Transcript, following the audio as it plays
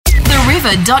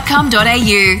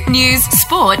theriver.com.au. News,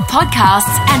 sport,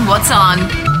 podcasts and what's on.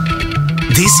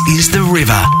 This is The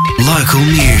River. Local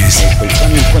news. It's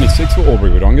sunny and 26 for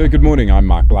Albury-Wodonga. Good morning, I'm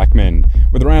Mark Blackman.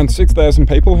 With around 6,000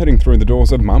 people heading through the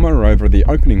doors of Mama over the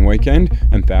opening weekend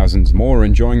and thousands more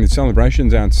enjoying the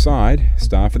celebrations outside,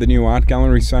 staff at the new art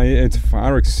gallery say it's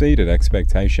far exceeded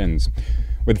expectations.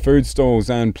 With food stalls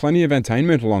and plenty of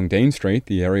entertainment along Dean Street,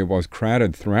 the area was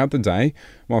crowded throughout the day,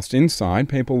 whilst inside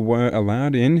people were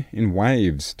allowed in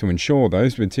waves to ensure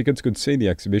those with tickets could see the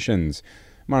exhibitions.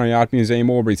 Murray Art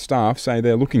Museum Albury staff say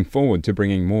they're looking forward to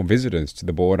bringing more visitors to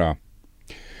the border.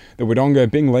 The Wodonga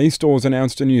Bing-Lee stores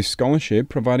announced a new scholarship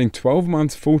providing 12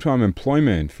 months full-time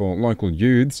employment for local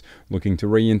youths looking to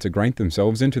reintegrate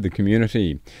themselves into the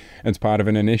community. It's part of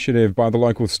an initiative by the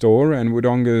local store and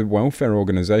Wodonga welfare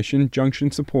organisation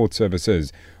Junction Support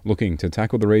Services, looking to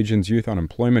tackle the region's youth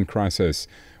unemployment crisis.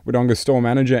 Wodonga store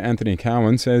manager Anthony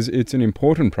Cowan says it's an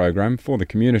important program for the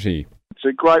community. It's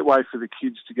a great way for the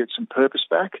kids to get some purpose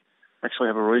back, actually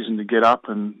have a reason to get up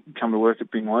and come to work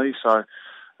at Bing-Lee.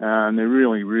 And they're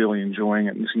really, really enjoying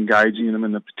it and it's engaging in them.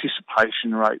 And the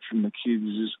participation rate from the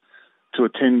kids to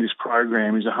attend this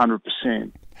program is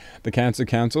 100%. The Cancer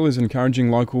Council is encouraging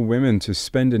local women to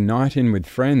spend a night in with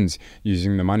friends,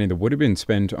 using the money that would have been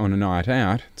spent on a night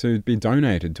out to be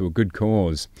donated to a good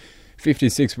cause.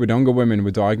 56 Wodonga women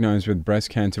were diagnosed with breast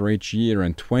cancer each year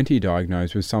and 20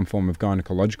 diagnosed with some form of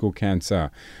gynecological cancer,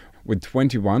 with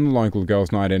 21 local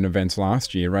Girls' Night In events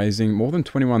last year raising more than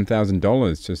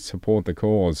 $21,000 to support the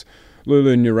cause.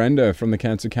 Lulu Nurenda from the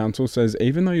Cancer Council says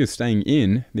even though you're staying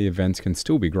in, the events can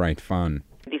still be great fun.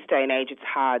 This day and age, it's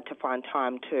hard to find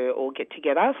time to all get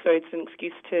together, so it's an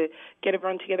excuse to get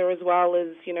everyone together as well as,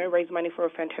 raise money for a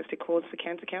fantastic cause for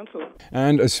Cancer Council.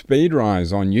 And a speed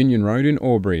rise on Union Road in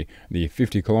Albury. The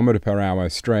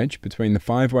 50km/h stretch between the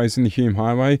Five Ways and the Hume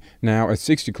Highway, now a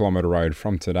 60km road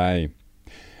from today.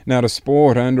 Now to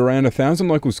sport, and around 1,000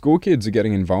 local school kids are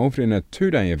getting involved in a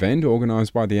 2-day event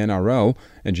organised by the NRL,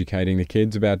 educating the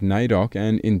kids about NAIDOC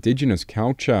and Indigenous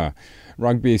culture.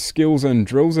 Rugby skills and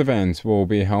drills events will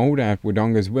be held at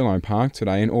Wodonga's Willow Park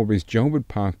today and Albury's Gelwood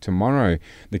Park tomorrow.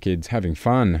 The kids having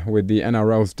fun, with the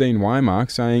NRL's Dean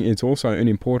Wymark saying it's also an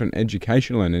important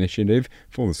educational initiative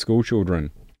for the school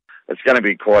children. It's going to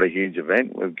be quite a huge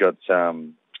event. We've got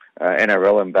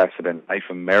NRL Ambassador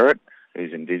Nathan Merritt,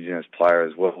 who's Indigenous player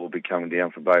as well, will be coming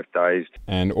down for both days.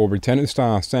 And Albury tennis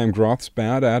star Sam Groth's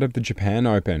bowed out of the Japan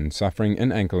Open, suffering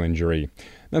an ankle injury.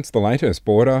 That's the latest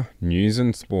Border News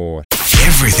and Sport.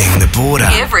 Everything the border.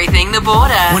 Everything the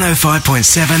border.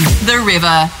 105.7 The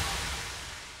River.